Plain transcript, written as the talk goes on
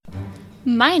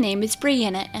My name is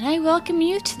Brianna, and I welcome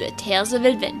you to the Tales of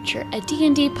Adventure, a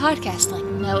D&D podcast like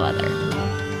no other.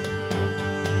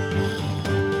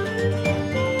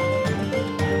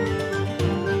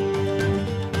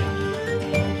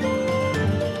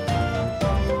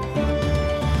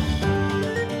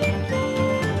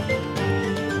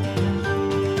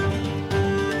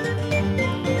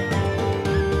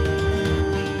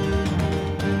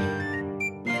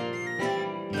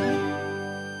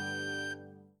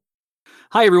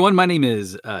 Hi, everyone. My name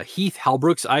is Heath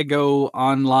Halbrooks. I go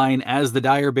online as the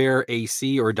Dire Bear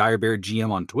AC or Dire Bear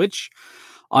GM on Twitch.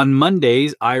 On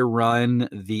Mondays, I run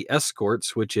the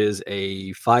Escorts, which is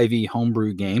a 5e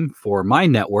homebrew game for my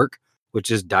network,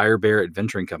 which is Dire Bear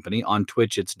Adventuring Company. On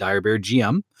Twitch, it's Dire Bear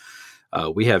GM.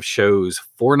 We have shows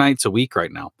 4 nights a week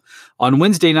right now. On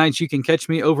Wednesday nights, you can catch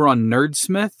me over on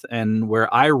Nerdsmith, and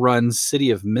where I run City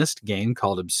of Mist game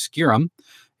called Obscurum.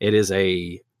 It is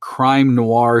a crime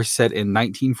noir set in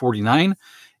 1949,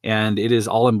 and it is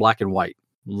all in black and white,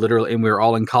 literally. And we're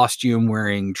all in costume,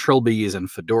 wearing trilbies and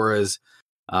fedoras,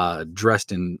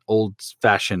 dressed in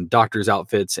old-fashioned doctor's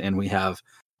outfits, and we have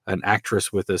an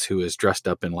actress with us who is dressed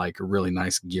up in like really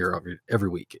nice gear every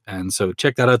week. And so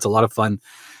check that out. It's a lot of fun.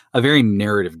 A very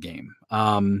narrative game.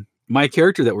 My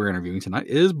character that we're interviewing tonight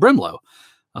is Brimlow.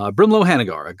 Brimlow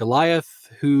Hanagar, a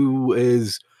Goliath who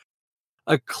is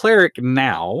a cleric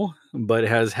now, but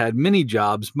has had many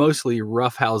jobs, mostly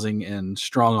roughhousing and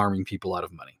strong-arming people out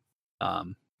of money.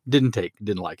 Didn't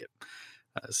like it.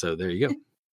 So there you go.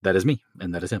 That is me,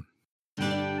 and that is him.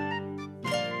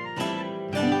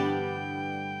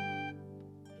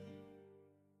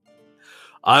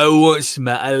 I once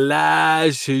met a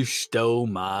lass who stole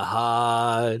my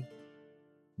heart,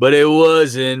 but it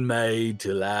wasn't made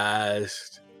to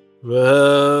last.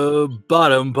 The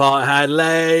bottom part had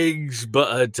legs,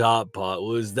 but the top part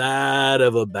was that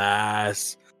of a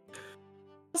bass.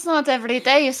 It's not every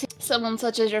day you see someone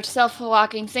such as yourself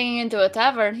walking singing into a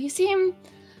tavern. You seem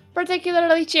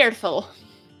particularly cheerful.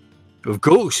 Of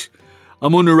course.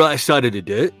 I'm on the right side of the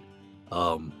dirt.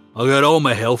 I got all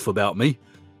my health about me,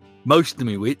 most of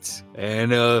my wits,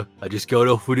 and I just got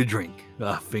off with a drink.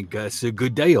 I think that's a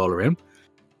good day all around.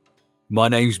 My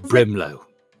name's Brimlow.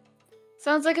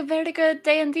 Sounds like a very good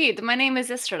day indeed. My name is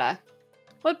Istrada.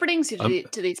 What brings you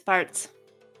to these parts?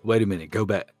 Wait a minute, go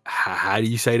back. How do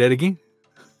you say that again?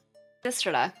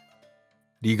 Istrada.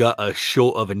 Do you got a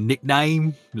short of a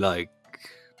nickname, like,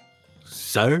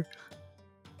 sir?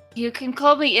 You can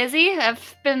call me Izzy.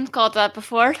 I've been called that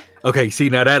before. Okay, see,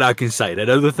 now that I can say. That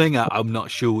other thing, I'm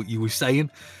not sure what you were saying,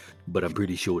 but I'm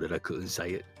pretty sure that I couldn't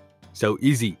say it. So,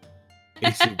 Izzy,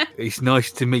 it's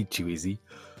nice to meet you, Izzy.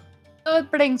 So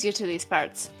what brings you to these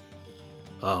parts?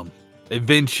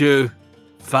 Adventure,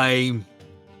 fame,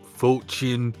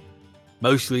 fortune,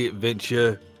 mostly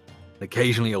adventure,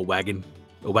 occasionally a wagon.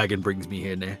 A wagon brings me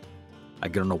here and there. I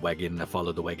get on a wagon, I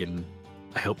follow the wagon,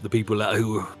 I help the people out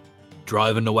who are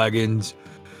driving the wagons,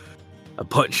 I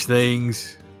punch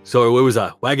things. Sorry, where was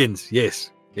I? Wagons, yes.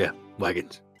 Yeah,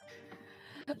 wagons.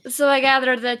 So I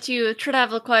gather that you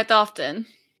travel quite often.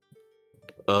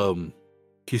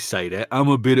 You say that. I'm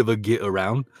a bit of a get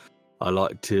around. I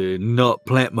like to not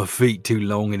plant my feet too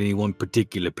long in any one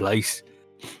particular place.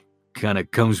 Kind of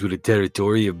comes with the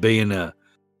territory of being a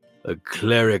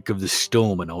cleric of the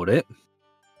storm and all that.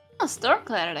 A storm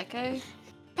cleric. I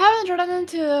haven't run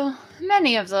into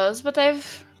many of those, but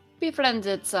I've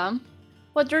befriended some.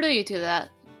 What drew you to that?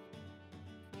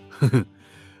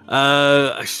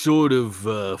 I sort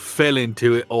of fell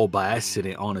into it all by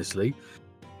accident, honestly.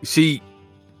 See,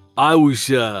 I was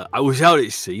out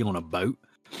at sea on a boat,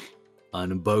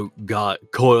 and the boat got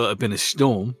caught up in a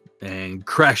storm and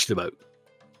crashed the boat.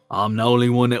 I'm the only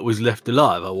one that was left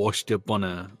alive. I washed up on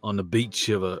the beach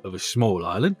of a small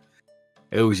island.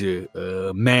 There was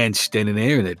a man standing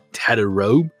there and had a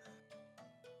robe.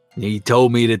 And he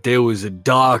told me that there was a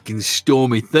dark and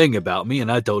stormy thing about me,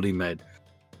 and I told him that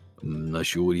I'm not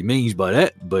sure what he means by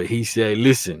that, but he said,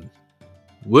 listen,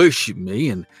 worship me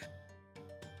and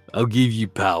I'll give you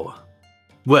power.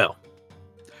 Well,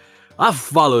 I've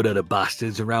followed other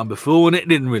bastards around before and it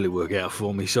didn't really work out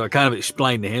for me, so I kind of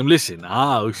explained to him, listen,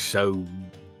 I'll sow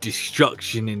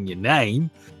destruction in your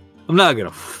name. I'm not going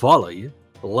to follow you.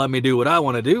 Let me do what I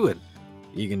want to do and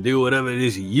you can do whatever it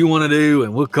is you want to do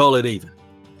and we'll call it even.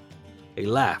 He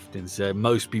laughed and said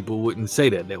most people wouldn't say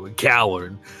that. They would cower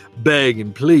and beg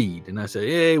and plead. And I said,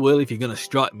 yeah, well, if you're going to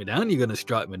strike me down, you're going to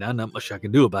strike me down. Not much I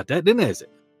can do about that, then is it?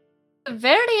 A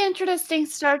very interesting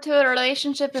start to a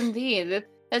relationship indeed.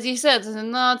 As you said,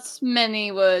 not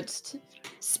many would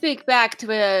speak back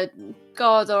to a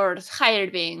god or higher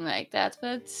being like that,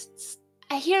 but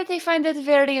I hear they find it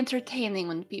very entertaining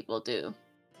when people do.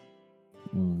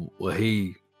 Well,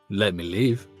 he let me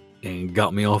live and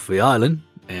got me off the island.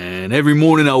 And every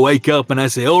morning I wake up and I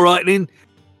say, all right then,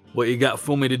 what you got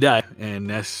for me today? And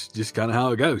that's just kind of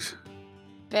how it goes.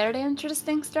 Very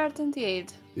interesting start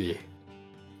indeed. Yeah.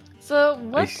 So,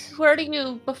 where do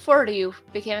you, before you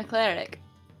became a cleric?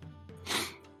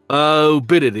 Oh,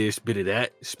 bit of this, bit of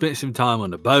that. Spent some time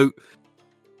on the boat.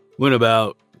 Went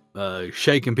about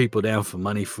shaking people down for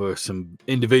money for some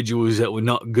individuals that were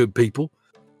not good people.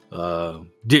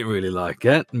 Didn't really like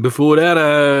that. And before that,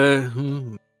 I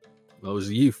was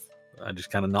a youth. I just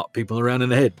kind of knocked people around in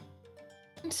the head.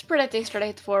 It's pretty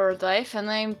straightforward life, and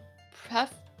I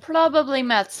have probably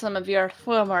met some of your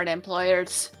former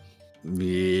employers.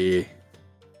 Yeah.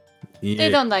 They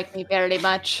don't like me very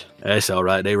much. That's all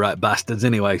right. They right bastards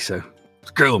anyway, so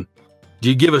screw them. Did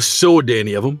you give a sword to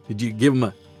any of them? Did you give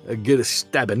them a good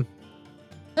stabbing?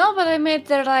 No, but I made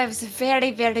their lives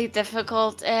very, very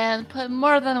difficult and put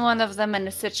more than one of them in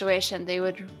a situation they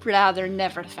would rather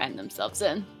never find themselves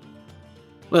in.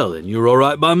 Well, then you're all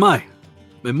right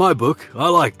in my book. I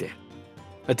like that.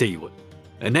 I tell you what,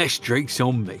 and that streak's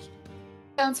on me.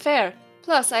 Sounds fair.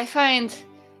 Plus, I find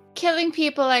killing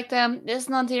people like them is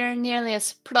not nearly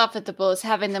as profitable as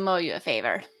having them owe you a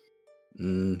favor.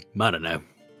 I don't know.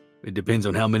 It depends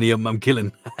on how many of them I'm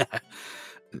killing.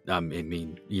 I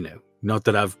mean, not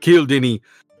that I've killed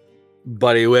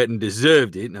anybody who hadn't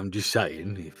deserved it. I'm just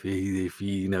saying, if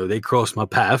they cross my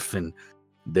path and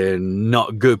they're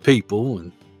not good people,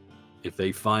 and if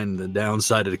they find the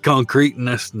downside of the concrete, and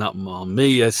that's not on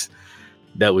me,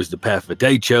 that was the path that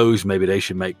they chose. Maybe they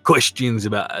should make questions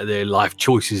about their life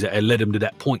choices that had led them to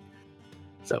that point.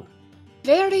 So,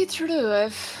 very true.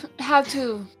 I've had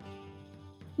to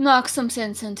knock some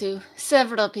sense into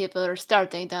several people who are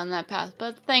starting down that path,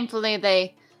 but thankfully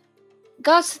they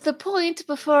got to the point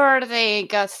before they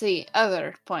got to the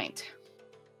other point.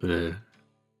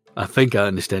 I think I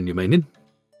understand your meaning.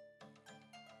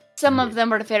 Some of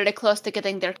them were very close to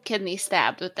getting their kidney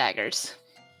stabbed with daggers.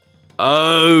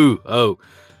 Yeah,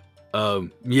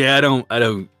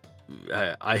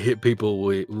 I hit people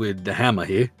with the hammer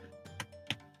here.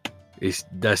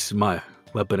 That's my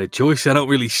weapon of choice. I don't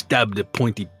really stab the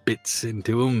pointy bits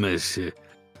into them.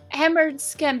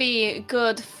 Hammers can be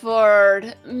good for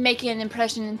making an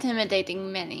impression, intimidating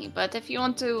many, but if you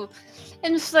want to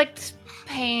inflict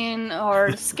pain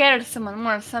or scare someone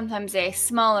more, sometimes a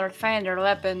smaller, finer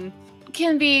weapon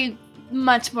can be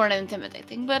much more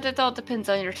intimidating, but it all depends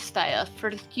on your style.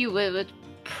 For you, it would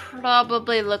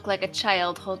probably look like a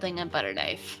child holding a butter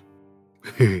knife.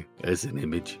 As an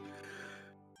image.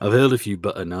 I've held a few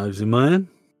butter knives in my hand.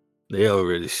 They are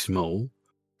really small.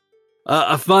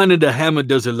 I find that the hammer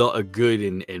does a lot of good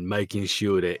in making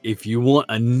sure that if you want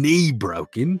a knee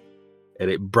broken, that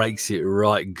it breaks it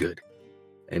right good.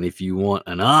 And if you want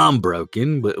an arm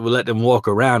broken, but we'll let them walk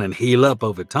around and heal up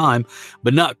over time,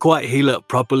 but not quite heal up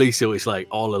properly, so it's like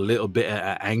all a little bit at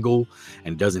an angle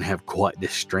and doesn't have quite the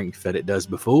strength that it does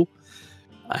before.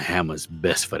 A hammer's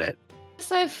best for that.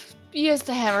 Yes, I've used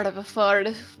a hammer before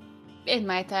in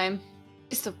my time.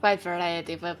 Just a wide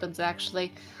variety of weapons,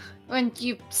 actually. When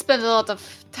you spend a lot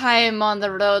of time on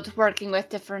the road working with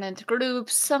different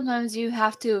groups, sometimes you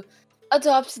have to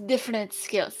adopt different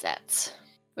skill sets.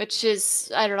 Which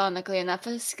is, ironically enough,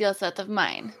 a skill set of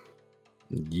mine.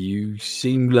 You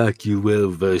seem like you're well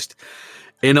versed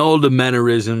in all the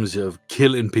mannerisms of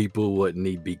killing people what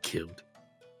need be killed.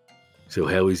 So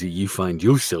how is it you find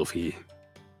yourself here?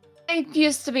 I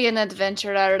used to be an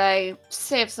adventurer. I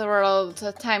saved the world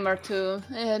a time or two,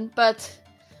 but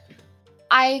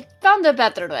I found a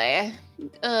better way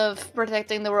of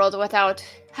protecting the world without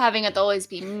having it always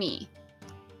be me.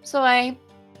 So I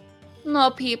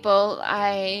know people,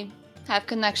 I have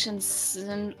connections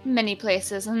in many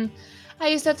places, and I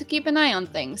use that to keep an eye on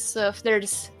things. So if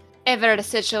there's ever a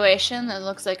situation that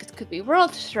looks like it could be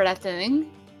world-threatening,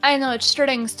 I know which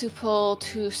strings to pull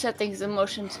to set things in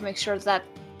motion to make sure that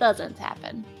doesn't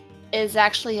happen. It's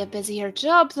actually a busier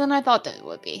job than I thought it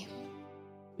would be.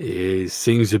 It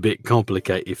seems a bit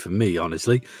complicated for me,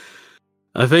 honestly.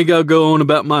 I think I'll go on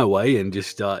about my way and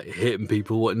just start hitting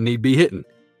people what need be hitting.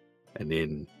 And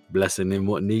then blessing them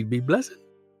what need be blessing,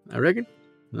 I reckon.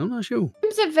 I'm not sure.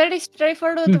 It's a very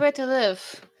straightforward way to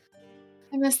live.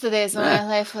 I miss the days when my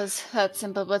life was that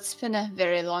simple, but it's been a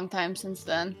very long time since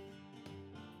then.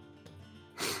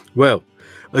 Well,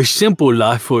 a simple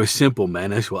life for a simple man,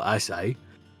 that's what I say.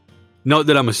 Not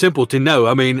that I'm a simpleton, no.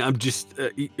 I mean, I'm just...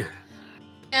 I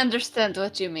understand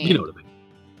what you mean. You know what I mean.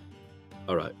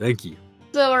 All right, thank you.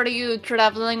 So are you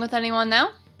traveling with anyone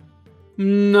now?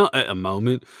 Not at the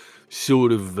moment.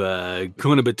 sort of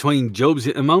kind of between jobs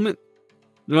at the moment.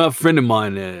 A friend of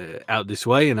mine out this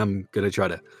way, and I'm going to try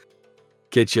to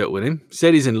catch up with him.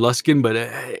 Said he's in Luskin, but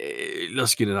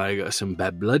Luskin and I got some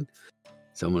bad blood.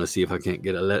 So I'm going to see if I can't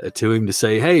get a letter to him to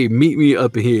say, hey, meet me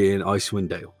up here in Icewind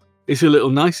Dale. It's a little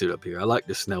nicer up here. I like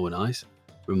the snow and ice.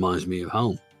 Reminds me of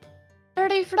home. Where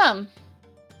are you from?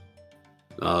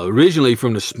 Originally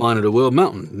from the Spine of the World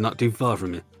Mountain, not too far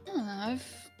from here. I've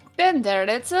been there.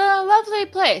 It's a lovely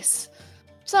place.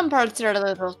 Some parts are a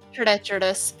little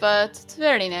treacherous, but it's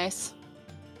very nice.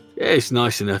 Yeah, it's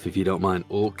nice enough if you don't mind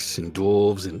orcs and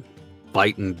dwarves and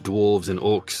fighting dwarves and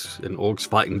orcs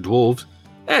fighting dwarves.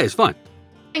 Yeah, it's fine.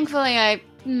 Thankfully, I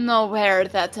know where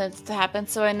that tends to happen,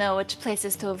 so I know which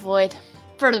places to avoid,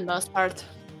 for the most part.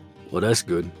 Well, that's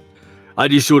good. I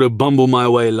just sort of bumble my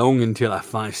way along until I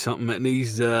find something that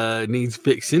needs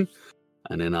fixing,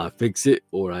 and then I fix it,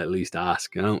 or I at least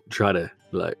ask. I don't try to,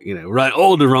 right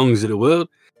all the wrongs of the world.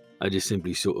 I just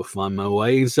simply sort of find my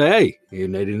way and say, hey, you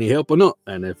need any help or not?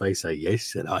 And if they say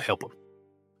yes, then I help them.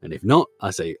 And if not, I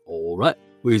say, all right,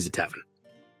 where's the tavern?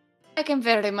 I can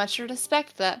very much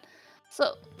respect that.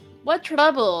 So, what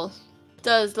trouble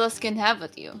does Luskin have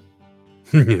with you?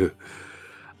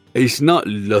 It's not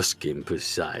Luskin per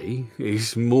se.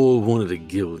 It's more one of the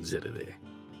guilds that are there.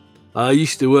 I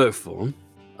used to work for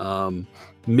them,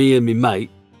 me and me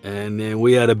mate, and then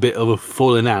we had a bit of a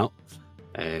falling out,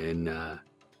 and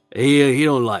he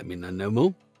don't like me none no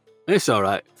more. It's all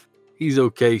right. He's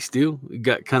okay still. He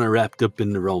got kind of wrapped up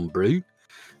in the wrong brew,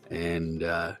 and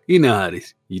you know how it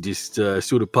is. You just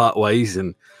sort of part ways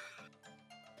and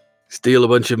steal a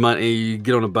bunch of money,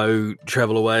 get on a boat,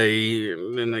 travel away,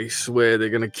 and then they swear they're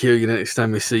going to kill you the next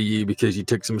time they see you because you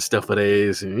took some stuff of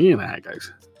theirs, and you know how it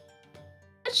goes.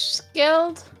 Which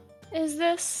guild is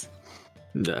this?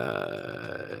 It's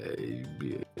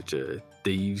a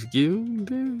thieves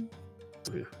guild.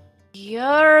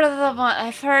 You're the one.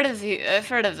 I've heard of you. I've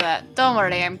heard of that. Don't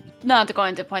worry, I'm not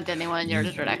going to point anyone in your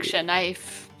direction.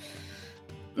 I've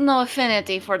no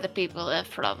affinity for the people that have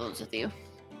problems with you.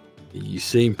 You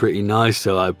seem pretty nice,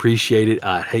 so I appreciate it.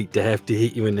 I'd hate to have to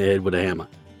hit you in the head with a hammer.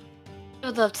 I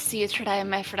would love to see you try,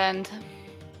 my friend.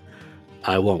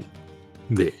 I won't.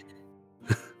 There.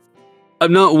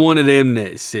 I'm not one of them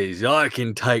that says I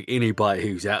can take anybody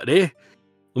who's out there.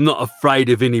 I'm not afraid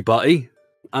of anybody.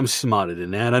 I'm smarter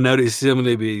than that. I know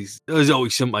there's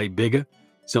always somebody bigger,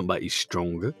 somebody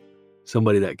stronger,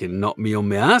 somebody that can knock me on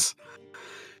my ass.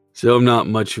 So I'm not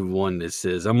much of one that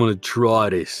says, I'm going to try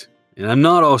this. And I'm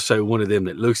not also one of them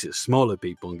that looks at smaller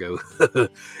people and go,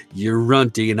 you're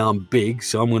runty and I'm big,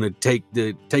 so I'm going to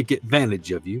take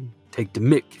advantage of you, take the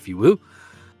mick, if you will.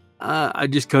 I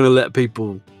just kind of let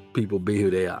people be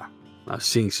who they are. I've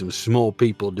seen some small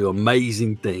people do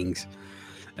amazing things,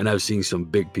 and I've seen some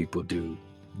big people do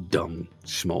dumb,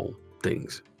 small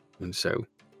things. And so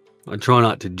I try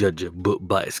not to judge a book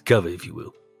by its cover, if you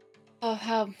will. Oh,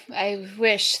 how I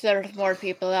wish there were more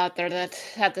people out there that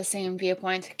had the same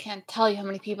viewpoint. I can't tell you how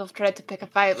many people have tried to pick a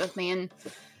fight with me, and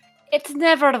it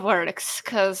never works,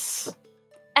 because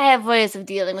I have ways of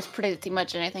dealing with pretty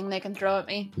much anything they can throw at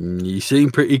me. You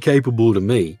seem pretty capable to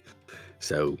me,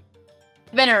 so...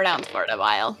 Been around for a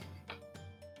while.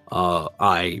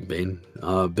 I ain't been.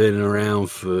 I've been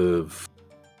around for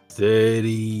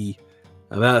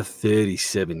about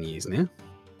 37 years now.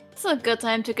 It's a good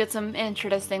time to get some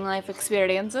interesting life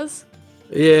experiences.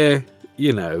 Yeah,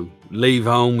 leave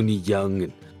home when you're young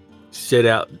and set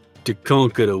out to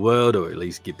conquer the world, or at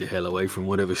least get the hell away from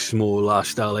whatever small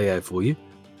lifestyle they have for you.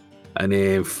 And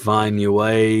then find your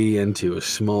way into a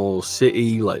small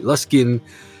city like Luskin,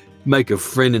 make a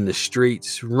friend in the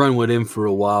streets, run with him for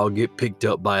a while, get picked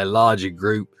up by a larger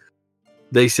group.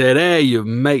 They said, hey, your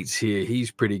mate's here,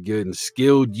 he's pretty good and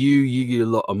skilled. You get a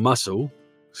lot of muscle.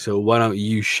 So why don't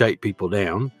you shake people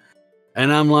down?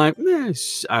 And I'm like, I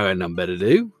got nothing better to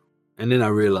do. And then I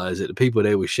realized that the people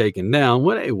they were shaking down,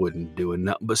 well, they wouldn't do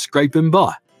nothing but scraping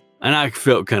by. And I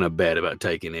felt kind of bad about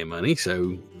taking their money.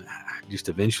 So I just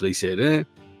eventually said,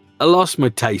 I lost my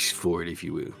taste for it, if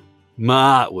you will. My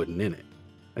heart wasn't in it.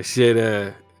 I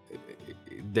said,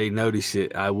 they noticed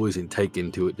that I wasn't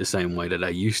taking to it the same way that I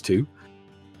used to.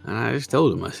 And I just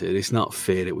told them, I said, it's not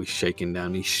fair that we're shaking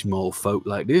down these small folk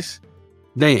like this.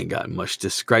 They ain't got much to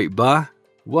scrape by.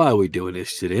 Why are we doing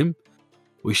this to them?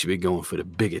 We should be going for the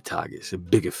bigger targets, the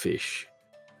bigger fish.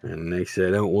 And they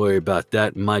said, don't worry about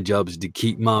that. My job is to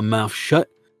keep my mouth shut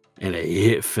and to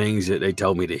hit things that they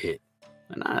told me to hit.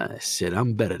 And I said,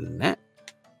 I'm better than that.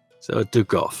 So I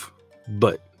took off.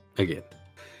 But, again,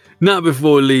 not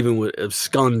before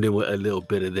absconding with a little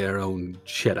bit of their own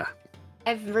cheddar.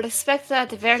 I respect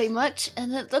that very much,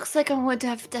 and it looks like I'm going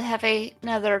to have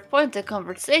another point of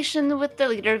conversation with the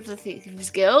leader of the Thieves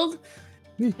Guild,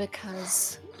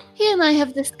 because he and I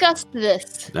have discussed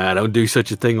this. Nah, don't do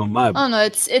such a thing on my... Oh no,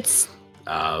 it's...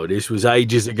 Oh, this was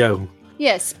ages ago.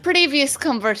 Yes, previous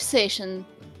conversation.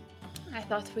 I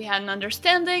thought we had an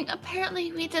understanding,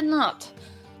 apparently we did not.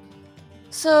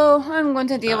 So, I'm going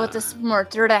to deal with this more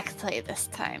directly this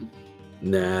time.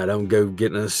 Nah, don't go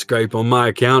getting a scrape on my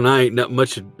account. I ain't not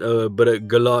much but a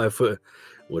Goliath with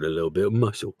a little bit of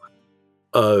muscle.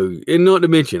 Oh, and not to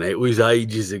mention, it was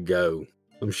ages ago.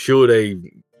 I'm sure they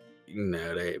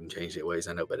haven't changed their ways.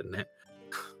 I know better than that.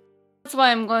 That's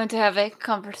why I'm going to have a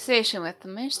conversation with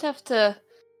them. I just have to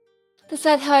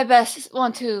decide how I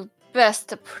want to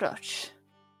best approach.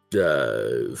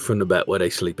 From the back where they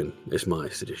sleeping, is my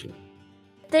suggestion.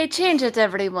 They change it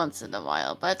every once in a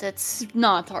while, but it's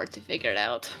not hard to figure it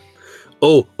out.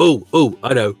 Oh,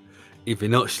 I know. If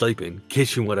you're not sleeping,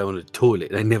 kitchen while they're on the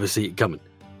toilet, they never see it coming.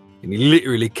 And you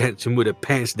literally catch them with their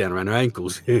pants down around their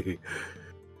ankles.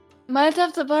 Might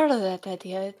have to borrow that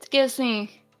idea. It gives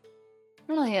me...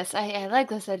 Well, yes, I like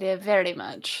this idea very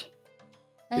much.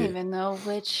 I don't even know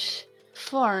which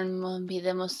form will be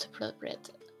the most appropriate.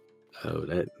 Oh,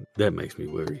 that makes me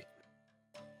worry.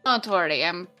 Don't worry,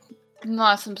 I'm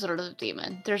not some sort of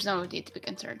demon. There's no need to be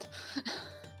concerned.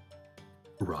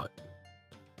 Right.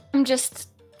 I'm just...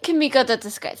 can be good at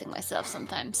disguising myself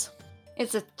sometimes.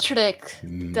 It's a trick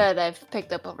that I've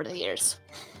picked up over the years.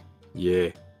 Yeah.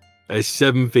 At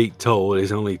 7 feet tall,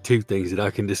 there's only two things that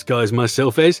I can disguise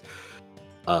myself as.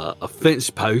 A fence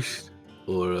post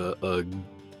or a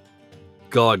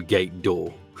guard gate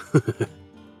door.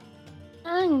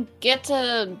 And get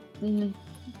a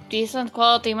decent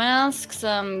quality mask,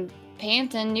 some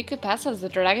paint, and you could pass as a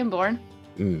Dragonborn.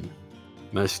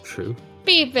 That's true.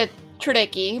 Be a bit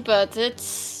tricky, but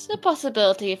it's a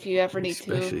possibility if you ever need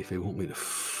to. Especially if they want me to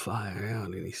fire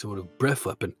out any sort of breath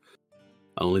weapon.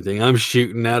 Only thing I'm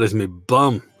shooting out is my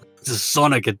bum. It's a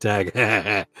sonic attack.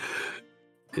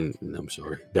 And I'm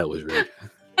sorry, that was rude.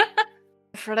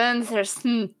 Friends, there's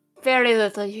very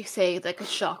little you say that could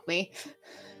shock me.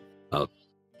 I'll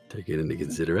take it into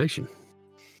consideration.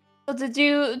 So did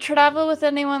you travel with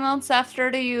anyone else after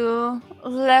you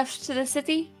left the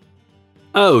city?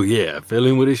 Oh yeah, I fell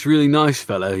in with this really nice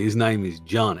fellow. His name is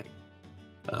Johnny.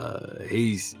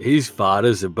 His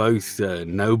fathers are both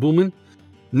noblemen.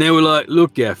 And they were like,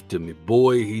 look after me,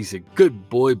 boy. He's a good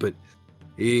boy, but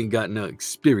he ain't got no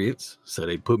experience. So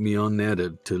they put me on there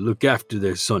to look after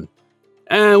their son.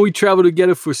 And we traveled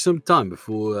together for some time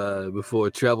before our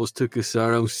travels took us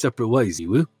our own separate ways, you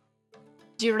will.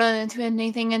 Did you run into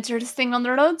anything interesting on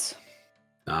the roads?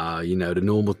 The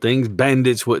normal things.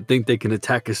 Bandits what think they can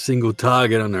attack a single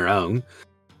target on their own.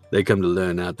 They come to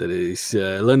learn out that it's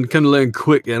come to learn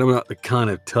quick, and I'm not the kind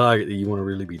of target that you want to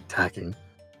really be attacking.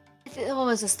 It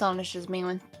always astonishes me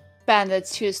when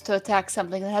bandits choose to attack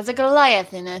something that has a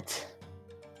Goliath in it.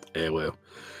 Yeah, well,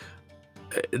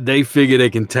 they figure they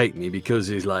can take me because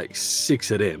there's like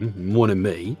 6 of them and 1 of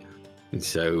me. And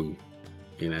so,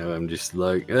 I'm just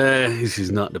like, this is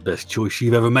not the best choice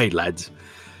you've ever made, lads.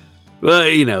 Well,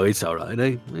 it's all right.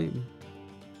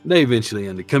 They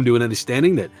eventually come to an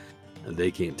understanding that they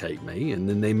can't take me, and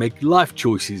then they make life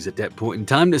choices at that point in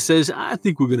time that says, I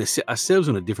think we're going to set ourselves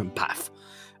on a different path.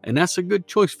 And that's a good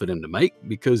choice for them to make,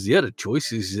 because the other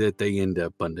choice is that they end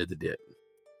up under the debt.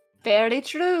 Very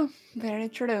true. Very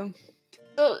true.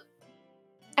 So,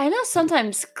 I know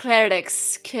sometimes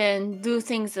clerics can do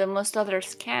things that most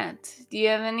others can't. Do you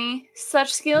have any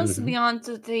such skills beyond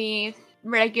the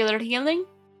regular healing?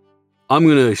 I'm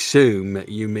going to assume that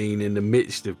you mean in the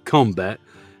midst of combat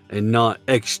and not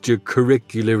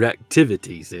extracurricular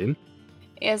activities, then?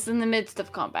 Yes, in the midst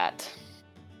of combat.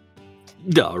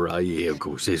 All right, yeah, of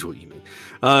course, that's what you mean.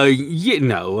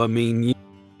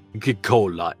 You could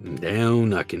call lightning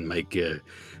down. I can make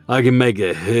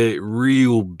it hurt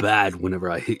real bad whenever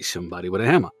I hit somebody with a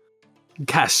hammer.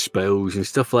 Cast spells and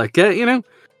stuff like that,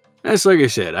 That's like I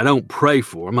said, I don't pray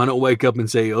for them. I don't wake up and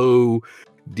say, oh,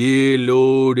 dear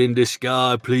Lord in the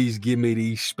sky, please give me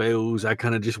these spells. I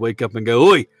kind of just wake up and go,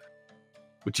 oi,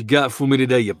 what you got for me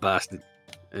today, you bastard?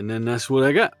 And then that's what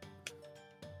I got.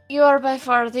 You are by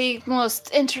far the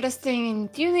most interesting and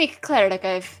unique cleric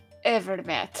I've ever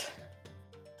met.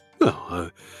 Well,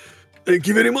 thank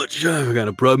you very much. I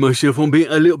gotta pride myself on being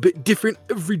a little bit different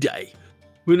every day.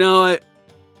 But now,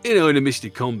 in the midst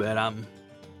of combat, I'm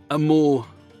more...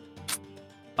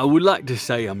 I would like to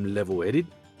say I'm level-headed,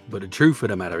 but the truth of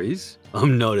the matter is,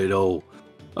 I'm not at all.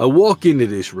 I walk into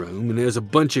this room, and there's a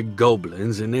bunch of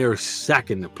goblins, and they're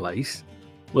sacking the place.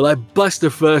 Well, I bust the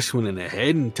first one in the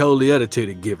head and told the other two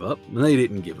to give up, and they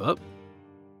didn't give up.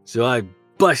 So I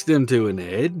bust them two in the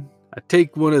head. I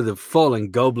take one of the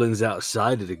fallen goblins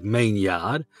outside of the main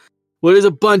yard. Well, there's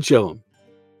a bunch of them.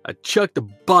 I chuck the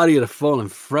body of the fallen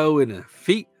fro in their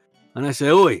feet, and I say,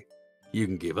 "Oi, you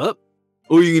can give up,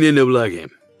 or you can end up like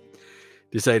him."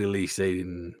 To say the least, they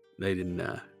didn't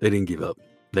give up.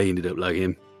 They ended up like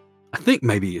him. I think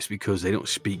maybe it's because they don't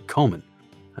speak common.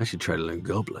 I should try to learn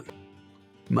goblin.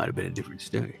 Might have been a different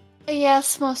story.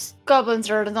 Yes, most goblins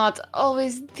are not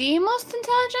always the most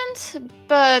intelligent,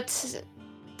 but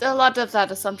a lot of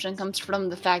that assumption comes from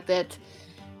the fact that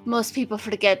most people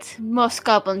forget most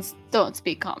goblins don't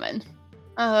speak common.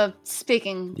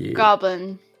 Speaking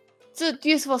goblin, it's a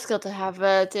useful skill to have,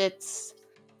 but it's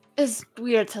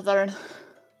weird to learn.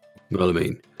 Well, I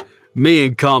mean, me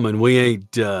and common, we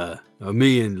ain't,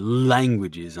 me and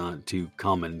languages aren't too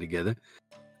common together.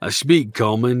 I speak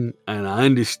common, and I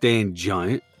understand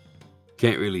giant.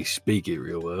 Can't really speak it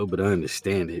real well, but I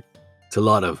understand it. It's a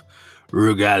lot of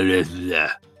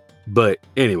rugalith. But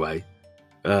anyway,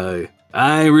 I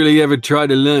ain't really ever tried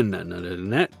to learn nothing other than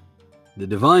that. The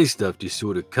divine stuff just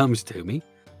sort of comes to me.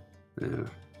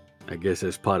 I guess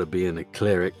that's part of being a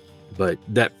cleric. But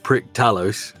that prick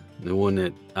Talos, the one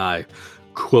that I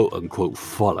quote-unquote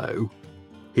follow,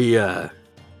 he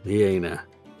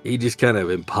just kind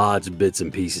of imparts bits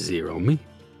and pieces here on me.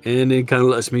 And it kind of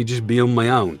lets me just be on my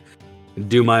own and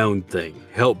do my own thing.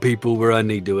 Help people where I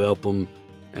need to help them.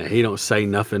 And he don't say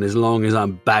nothing as long as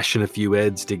I'm bashing a few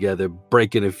heads together,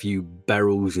 breaking a few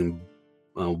barrels and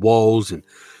walls and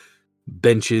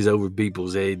benches over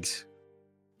people's heads.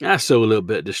 I sow a little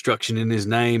bit of destruction in his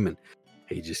name, and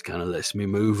he just kind of lets me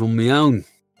move on my own.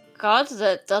 God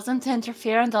that doesn't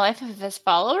interfere in the life of his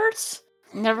followers?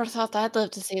 Never thought I'd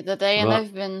live to see the day, and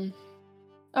I've been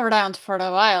around for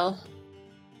a while.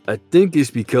 I think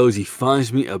it's because he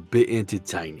finds me a bit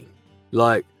entertaining.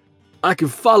 Like, I can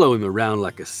follow him around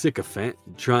like a sycophant,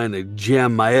 trying to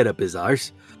jam my head up his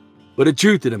arse. But the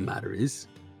truth of the matter is,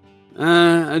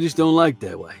 I just don't like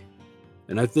that way.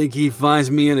 And I think he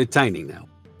finds me entertaining now.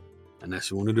 And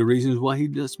that's one of the reasons why he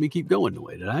lets me keep going the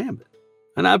way that I am.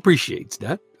 And I appreciate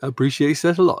that. I appreciate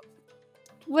that a lot.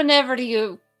 Whenever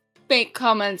you make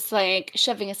comments like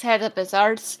shoving his head up his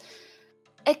arse,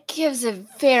 it gives a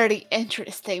very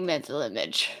interesting mental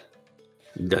image.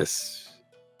 That's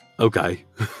okay.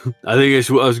 I think that's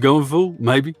what I was going for,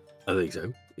 maybe. I think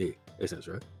so. Yeah, that sounds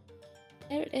right.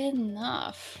 Fair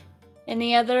enough.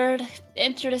 Any other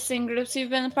interesting groups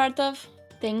you've been a part of?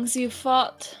 Things you've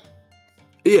fought?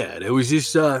 Yeah, there was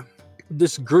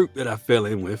this group that I fell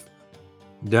in with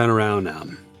down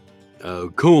around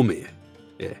Cormier.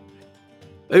 Yeah.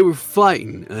 They were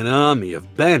fighting an army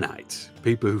of Banites,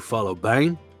 people who follow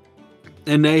Bane.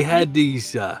 And they had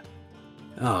these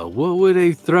what were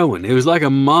they throwing? It was like a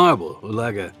marble,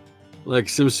 like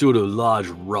some sort of large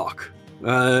rock.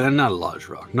 Not a large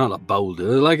rock, not a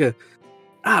boulder,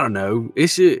 I don't know.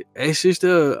 It's just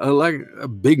like a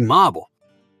big marble.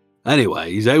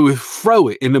 Anyways, they would throw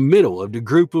it in the middle of the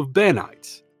group of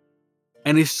Banites.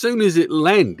 And as soon as it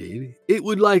landed, it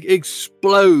would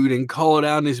explode and call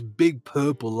down this big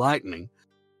purple lightning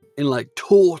and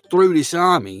tore through this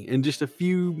army in just a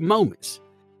few moments.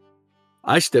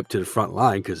 I stepped to the front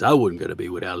line because I wasn't going to be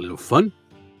without a little fun.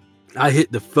 I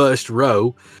hit the first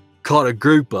row, caught a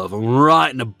group of them right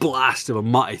in the blast of a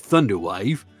mighty thunder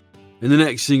wave. And the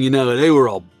next thing you know, they were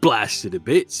all blasted to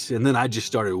bits. And then I just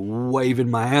started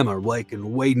waving my hammer,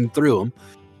 wading through them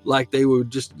like they were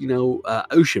just,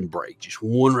 ocean break, just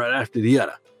one right after the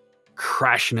other,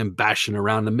 crashing and bashing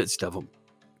around the midst of them.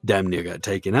 Damn near got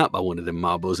taken out by one of them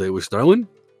marbles they was throwing.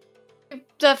 I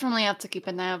definitely have to keep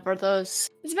an eye out for those.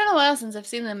 It's been a while since I've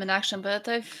seen them in action, but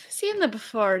I've seen them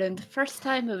before, and the first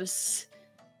time it was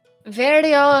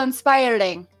very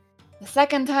awe-inspiring. The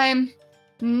second time,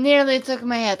 nearly took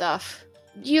my head off.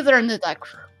 You learned it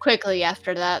quickly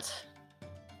after that.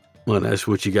 Well, that's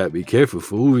what you got to be careful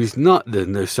for. It's not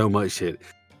that there's so much that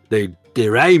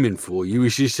they're aiming for you.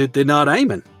 It's just that they're not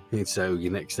aiming. And so the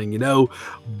next thing you know,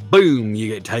 boom, you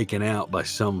get taken out by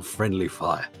some friendly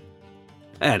fire.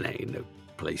 And ain't no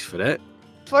place for that.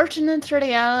 Fortunate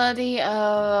reality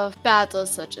of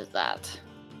battles such as that.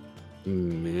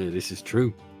 Yeah, this is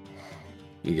true.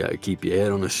 You got to keep your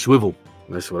head on a swivel.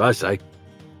 That's what I say.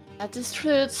 That is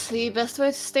true. It's the best way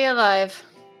to stay alive.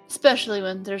 Especially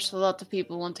when there's a lot of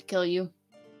people who want to kill you.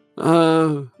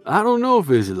 I don't know if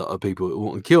there's a lot of people that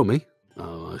want to kill me.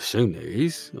 I assume there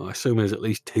is. I assume there's at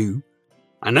least 2.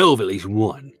 I know of at least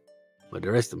 1. But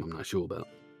the rest of them I'm not sure about.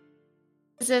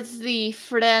 Is it the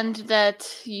friend that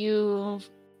you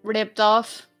ripped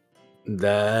off?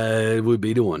 That would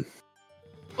be the one.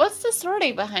 What's the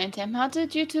story behind him? How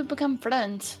did you two become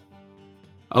friends?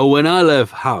 Oh, when I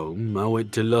left home, I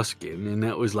went to Luskin, and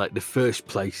that was like the first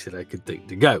place that I could think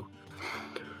to go.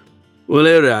 Well,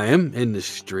 there I am in the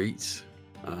streets,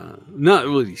 not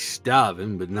really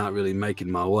starving, but not really making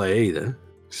my way either.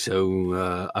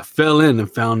 So I fell in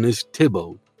and found this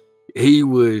Tybalt. He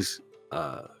was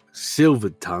silver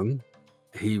tongue.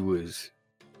 He was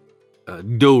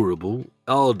adorable.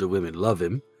 All the women love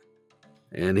him.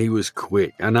 And he was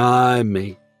quick, and I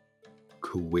mean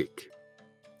quick.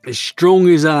 As strong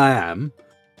as I am,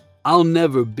 I'll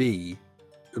never be.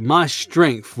 My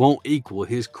strength won't equal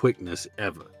his quickness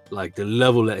ever. Like the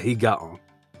level that he got on.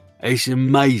 It's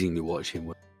amazing to watch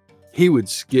him. He would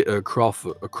skitter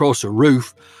across a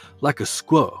roof like a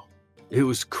squirrel. It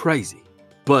was crazy.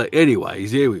 But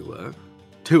anyways, here we were.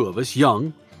 Two of us,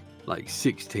 young, like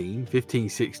 15,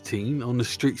 16, on the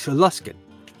streets of Luskin.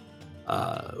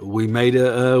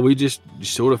 We just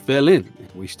sort of fell in.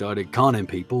 We started conning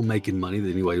people, making money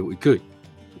any way that we could.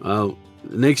 Well,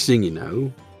 the next thing you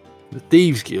know, the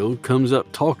Thieves Guild comes up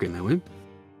talking to him,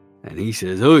 and he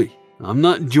says, "Oi, I'm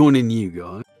not joining you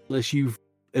guys unless you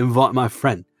invite my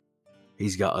friend.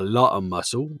 He's got a lot of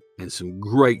muscle and some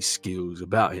great skills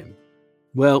about him."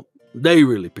 Well, they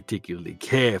really particularly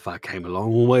care if I came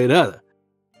along one way or the other,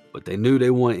 but they knew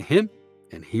they wanted him,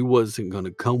 and he wasn't going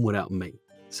to come without me.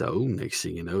 So, next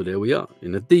thing you know, there we are,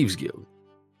 in the Thieves Guild.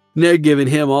 And they're giving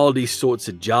him all these sorts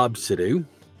of jobs to do.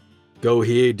 Go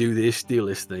here, do this, steal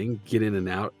this thing, get in and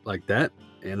out like that.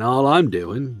 And all I'm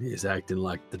doing is acting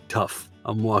like the tough.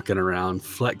 I'm walking around,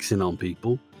 flexing on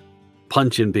people,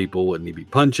 punching people what need to be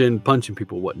punching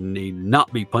people what need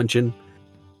not be punching.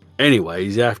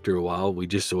 Anyways, after a while, we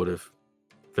just sort of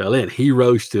fell in. He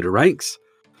rose to the ranks.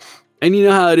 And you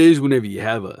know how it is whenever you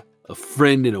have a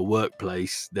friend in a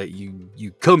workplace that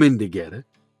you come in together,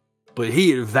 but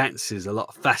he advances a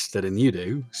lot faster than you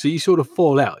do, so you sort of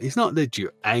fall out. It's not that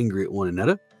you're angry at one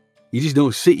another. You just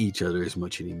don't see each other as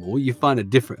much anymore. You find a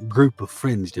different group of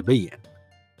friends to be in.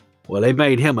 Well, they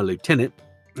made him a lieutenant,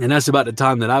 and that's about the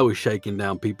time that I was shaking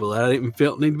down people that I didn't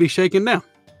feel need to be shaken down.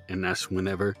 And that's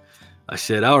whenever I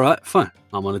said, all right, fine,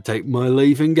 I'm going to take my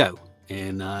leave and go.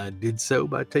 And I did so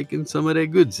by taking some of their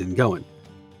goods and going.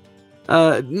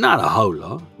 Not a whole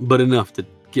lot, but enough to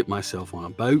get myself on a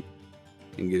boat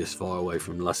and get as far away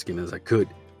from Luskin as I could,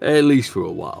 at least for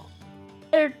a while.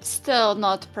 They're still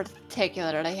not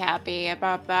particularly happy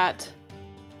about that.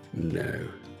 No.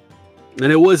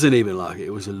 And it wasn't even like it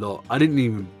was a lot. I didn't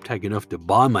even take enough to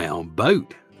buy my own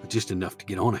boat, just enough to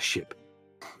get on a ship.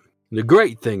 The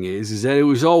great thing is that it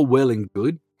was all well and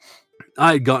good.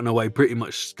 I had gotten away pretty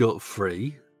much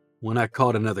scot-free when I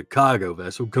caught another cargo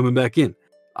vessel coming back in.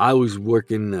 I was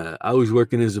working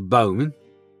as a bowman,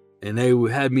 and they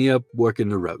had me up working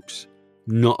the ropes.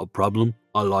 Not a problem.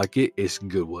 I like it. It's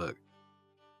good work.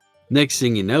 Next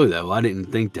thing you know, though, I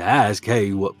didn't think to ask,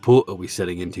 hey, what port are we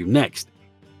setting into next?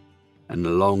 And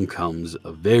along comes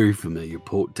a very familiar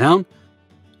port town,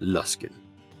 Luskin.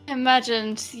 I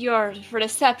imagined your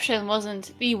reception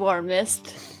wasn't the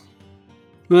warmest.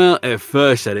 Well, at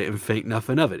first I didn't think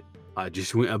nothing of it. I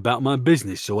just went about my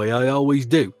business the way I always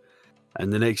do.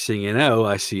 And the next thing you know,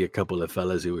 I see a couple of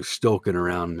fellas who were stalking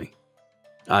around me.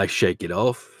 I shake it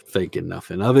off, thinking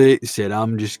nothing of it, said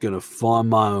I'm just going to find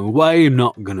my own way, I'm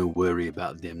not going to worry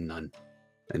about them none.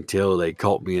 Until they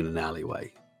caught me in an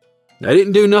alleyway. They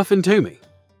didn't do nothing to me.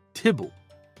 Tybalt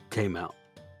came out,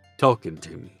 talking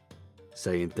to me,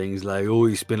 saying things like, oh,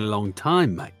 it's been a long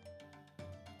time, mate.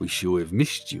 We sure have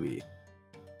missed you here.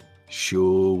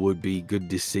 Sure would be good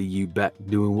to see you back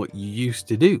doing what you used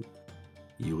to do.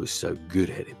 You were so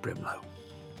good-headed, Brimlow.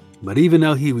 But even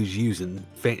though he was using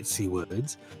fancy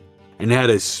words and had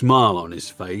a smile on his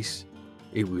face,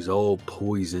 it was all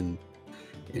poison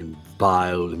and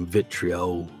bile and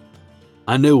vitriol.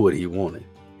 I knew what he wanted.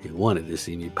 He wanted to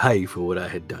see me pay for what I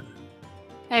had done.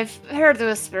 I've heard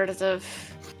whispers of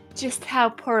just how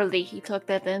poorly he took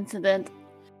that incident.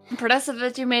 Impressive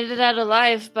that you made it out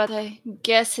alive, but I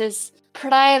guess his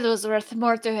pride was worth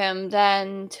more to him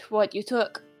than what you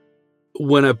took.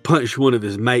 When I punched one of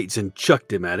his mates and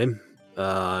chucked him at him,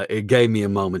 it gave me a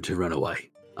moment to run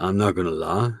away. I'm not going to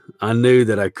lie. I knew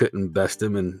that I couldn't best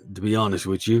him, and to be honest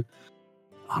with you,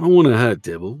 I don't want to hurt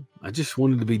Tybalt. I just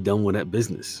wanted to be done with that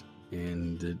business.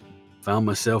 And found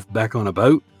myself back on a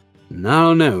boat. And I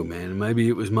don't know, man. Maybe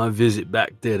it was my visit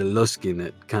back there to Luskin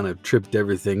that kind of tripped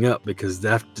everything up, because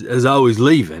as I was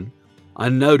leaving, I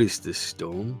noticed this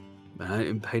storm, but I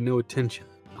didn't pay no attention.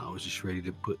 I was just ready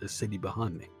to put the city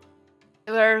behind me.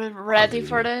 We're ready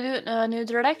for the new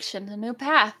direction, the new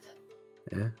path.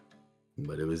 Yeah.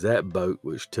 But it was that boat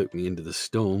which took me into the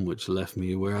storm which left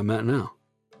me where I'm at now.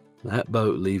 That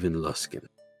boat leaving Luskin.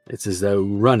 It's as though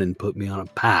running put me on a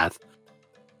path,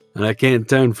 and I can't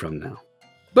turn from now.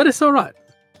 But it's all right.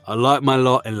 I like my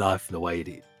lot in life the way it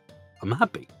is. I'm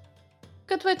happy.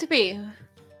 Good way to be.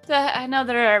 I know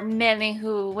there are many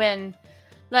who, when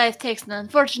life takes an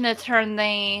unfortunate turn,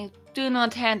 they do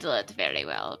not handle it very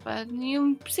well, but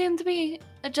you seem to be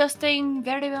adjusting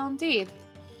very well indeed.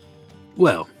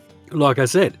 Well, like I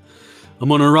said,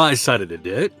 I'm on the right side of the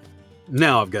dirt.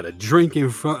 Now I've got a drink in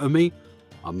front of me.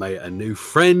 I made a new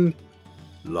friend.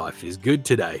 Life is good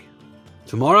today.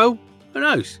 Tomorrow, who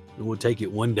knows? We'll take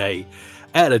it one day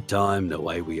at a time the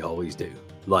way we always do.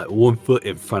 Like one foot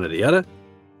in front of the other,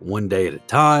 one day at a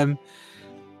time,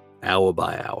 hour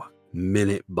by hour,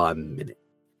 minute by minute.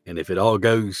 And if it all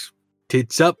goes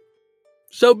tits up,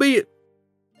 so be it.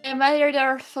 I admire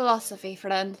your philosophy,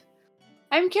 friend.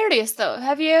 I'm curious though,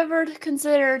 have you ever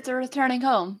considered returning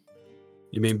home?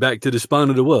 You mean back to the spine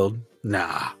of the world?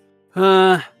 Nah.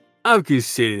 I've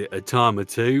considered it a time or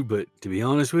two, but to be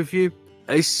honest with you,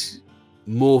 it's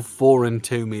more foreign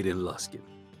to me than Luskin.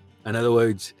 In other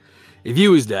words, if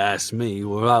you was to ask me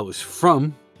where I was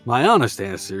from, my honest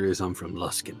answer is I'm from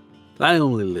Luskin. I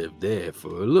only lived there for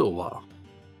a little while,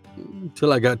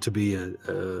 until I got to be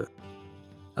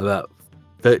about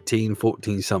 13,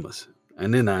 14 summers,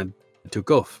 and then I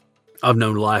took off. I've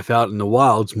known life out in the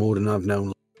wilds more than I've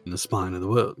known in the spine of the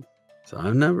world, so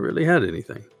I've never really had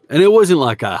anything. And it wasn't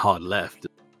like I hard left.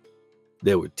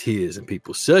 There were tears and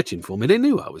people searching for me. They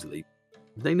knew I was leaving.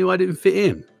 They knew I didn't fit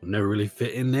in. I never really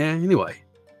fit in there anyway.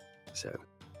 So,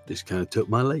 just kind of took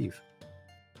my leave.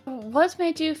 What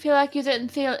made you feel like you didn't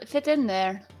fit in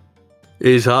there?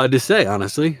 It's hard to say,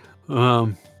 honestly.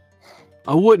 I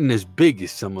wasn't as big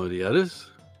as some of the others.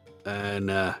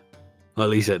 And, at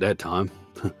least at that time,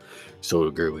 sort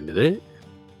of grew into that.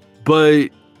 But, I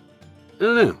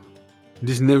don't know. It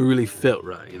just never really felt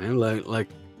right, you know? Like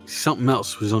something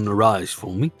else was on the rise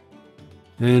for me.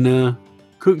 And,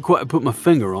 couldn't quite put my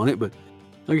finger on it, but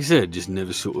like I said, just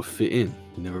never sort of fit in.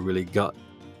 Never really got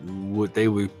what they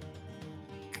were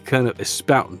kind of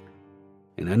espouting.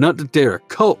 And not that they're a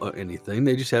cult or anything,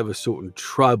 they just have a sort of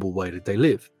tribal way that they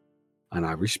live. And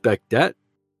I respect that,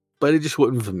 but it just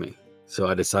wasn't for me. So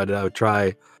I decided I would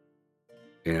try,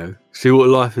 see what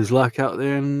life is like out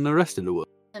there in the rest of the world.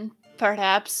 And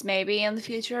perhaps, maybe in the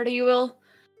future, you will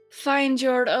find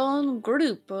your own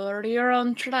group or your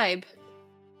own tribe.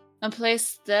 A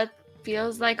place that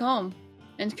feels like home.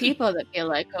 And people that feel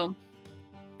like home.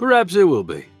 Perhaps it will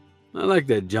be. I like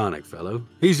that Jonic fellow.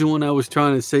 He's the one I was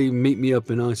trying to say meet me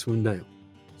up in Icewind Dale.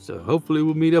 So hopefully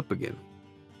we'll meet up again.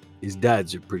 His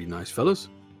dads are pretty nice fellows.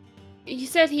 You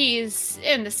said he's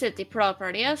in the city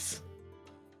proper, yes?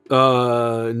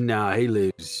 Nah, he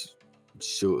lives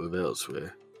sort of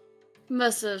elsewhere.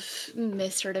 Must have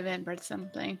misremembered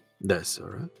something. That's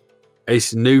alright.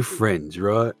 It's new friends,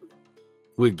 right?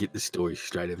 We'll get the story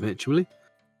straight eventually.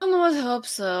 One would hope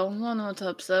so,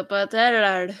 but there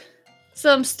are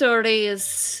some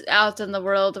stories out in the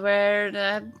world where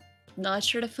I'm not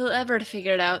sure if we'll ever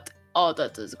figure out all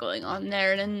that is going on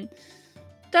there, and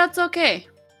that's okay.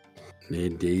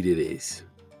 Indeed it is.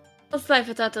 What's life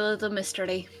without a little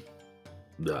mystery?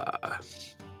 I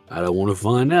don't want to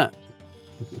find out.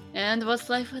 And what's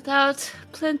life without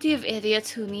plenty of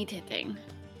idiots who need hitting?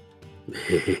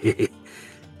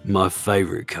 My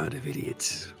favorite kind of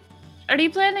idiots. Are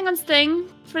you planning on staying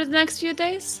for the next few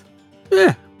days?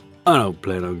 Yeah, I don't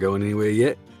plan on going anywhere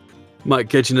yet. Might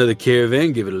catch another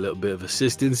caravan, give it a little bit of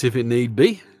assistance if it need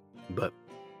be. But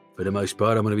for the most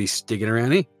part, I'm going to be sticking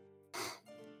around here.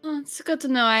 Well, it's good to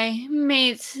know. I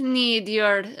may need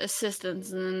your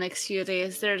assistance in the next few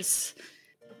days. There's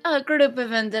a group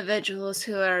of individuals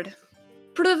who are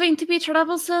proving to be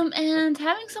troublesome, and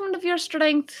having someone of your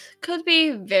strength could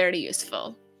be very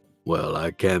useful. Well,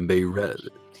 I can be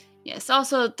relevant. Yes,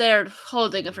 also they're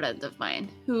holding a friend of mine,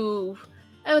 who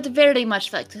I would very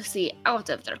much like to see out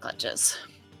of their clutches.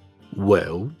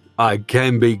 Well, I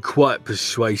can be quite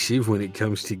persuasive when it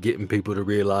comes to getting people to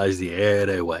realise the error of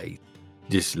their way.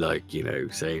 Just like,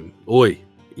 saying, "Oi,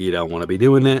 you don't want to be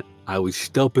doing that. I would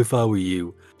stop if I were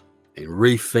you and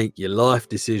rethink your life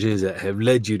decisions that have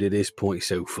led you to this point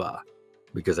so far.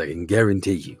 Because I can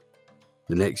guarantee you,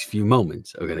 the next few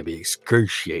moments are going to be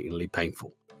excruciatingly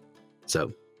painful.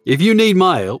 So, if you need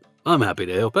my help, I'm happy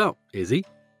to help out, Izzy.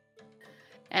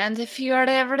 And if you are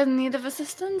ever in need of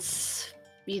assistance,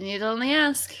 you need only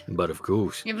ask. But of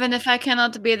course. Even if I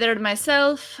cannot be there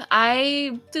myself,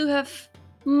 I do have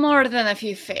more than a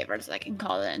few favors I can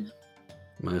call in.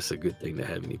 Well, that's a good thing to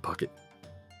have in your pocket.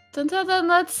 Until then,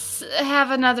 let's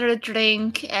have another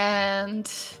drink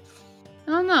and...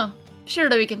 I don't know.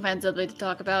 Surely we can find something to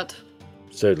talk about.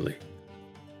 Certainly.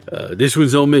 This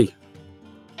one's on me.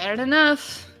 Fair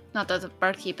enough. Not that the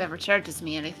barkeep ever charges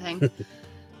me anything.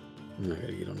 I'm not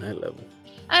gonna get on that level.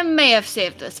 I may have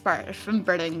saved this part from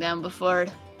burning down before.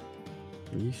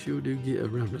 You sure do get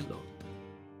around a lot.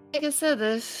 Like I said,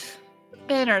 I've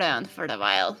been around for a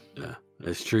while. Yeah,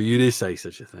 that's true. You did say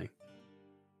such a thing.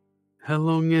 How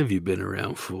long have you been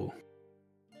around for?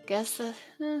 Guess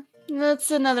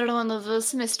that's another one of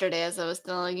those Mr. Days I was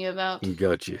telling you about.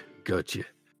 Gotcha.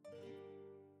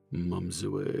 Mum's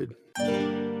the word.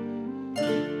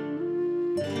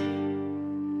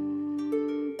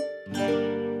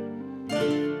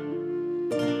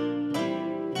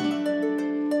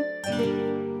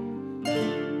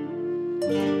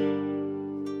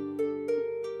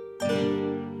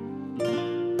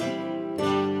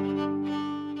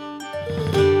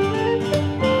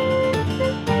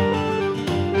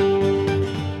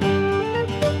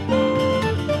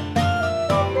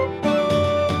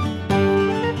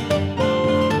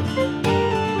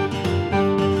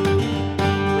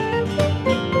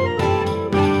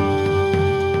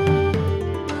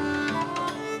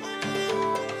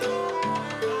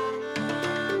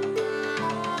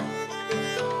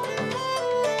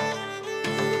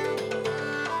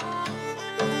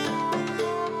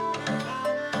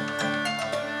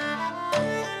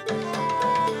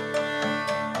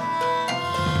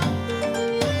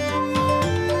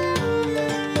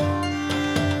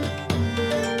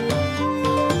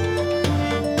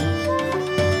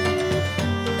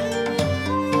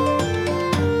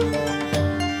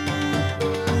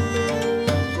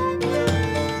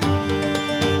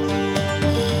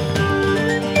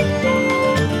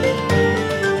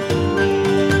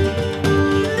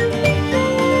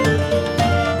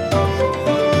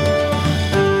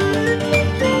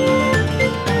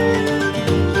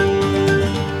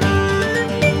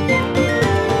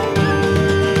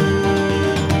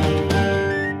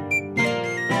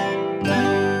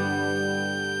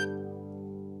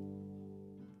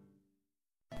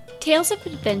 Tales of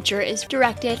Adventure is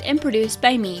directed and produced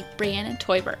by me, Brianna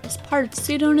Toiber, as part of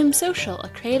Pseudonym Social, a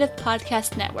creative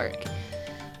podcast network.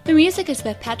 The music is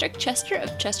by Patrick Chester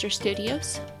of Chester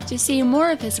Studios. To see more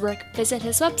of his work, visit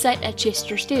his website at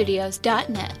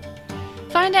chesterstudios.net.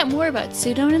 Find out more about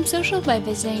Pseudonym Social by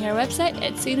visiting our website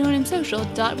at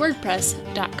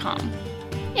pseudonymsocial.wordpress.com.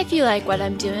 If you like what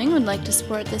I'm doing and would like to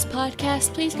support this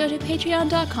podcast, please go to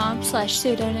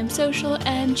patreon.com/pseudonymsocial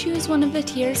and choose one of the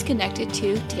tiers connected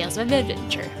to Tales of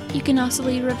Adventure. You can also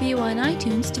leave a review on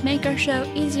iTunes to make our show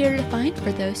easier to find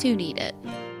for those who need it.